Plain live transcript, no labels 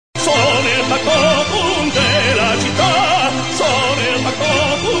factotum della città, sono il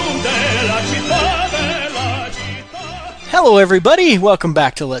factotum della città. Hello everybody, welcome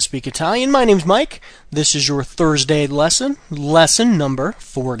back to Let's Speak Italian. My name's Mike. This is your Thursday lesson number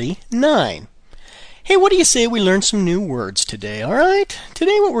 49. Hey, what do you say we learn some new words today, alright?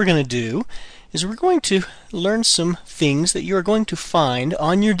 Today what we're going to do is we're going to learn some things that you're going to find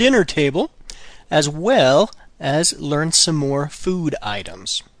on your dinner table, as well as learn some more food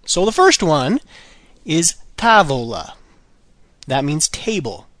items. So the first one is tavola. That means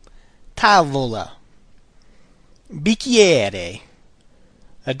table. Tavola. Bicchiere.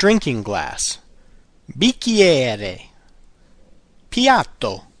 A drinking glass. Bicchiere.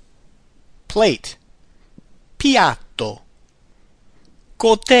 Piatto. Plate. Piatto.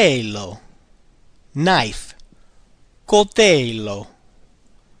 Coltello. Knife. Coltello.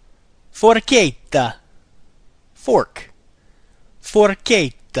 Forchetta. Fork.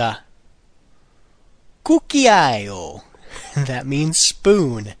 Forchetta. Cucchiaio. That means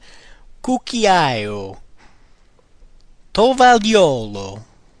spoon. Cucchiaio. Tovagliolo.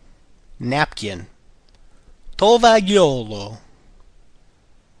 Napkin. Tovagliolo.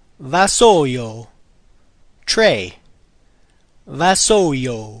 Vassoio. Tray.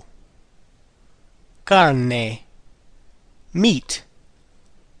 Vassoio. Carne. Meat.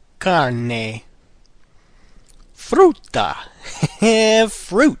 Carne. Frutta.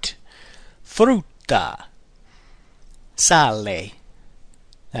 Fruit. Frutta. Sale.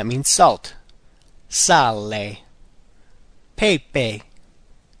 That means salt. Sale. Pepe.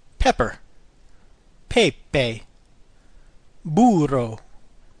 Pepper. Pepe. Burro.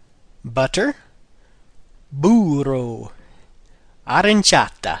 Butter. Burro.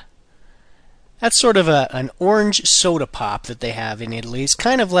 Aranciata. That's sort of an orange soda pop that they have in Italy. It's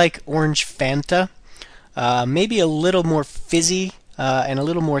kind of like orange Fanta, maybe a little more fizzy and a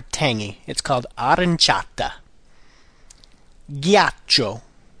little more tangy. It's called aranciata. Ghiaccio.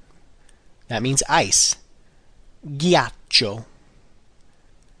 That means ice. Ghiaccio.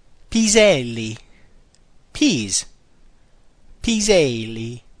 Piselli. Peas.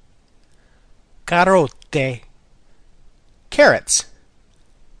 Piselli. Carote. Carrots.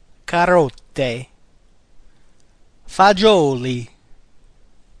 Carote. Fagioli.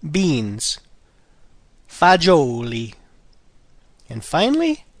 Beans. Fagioli. And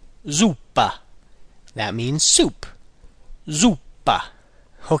finally, zuppa. That means soup. Zuppa.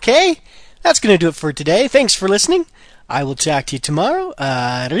 Okay? That's going to do it for today. Thanks for listening. I will talk to you tomorrow.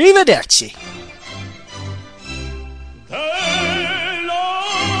 Arrivederci.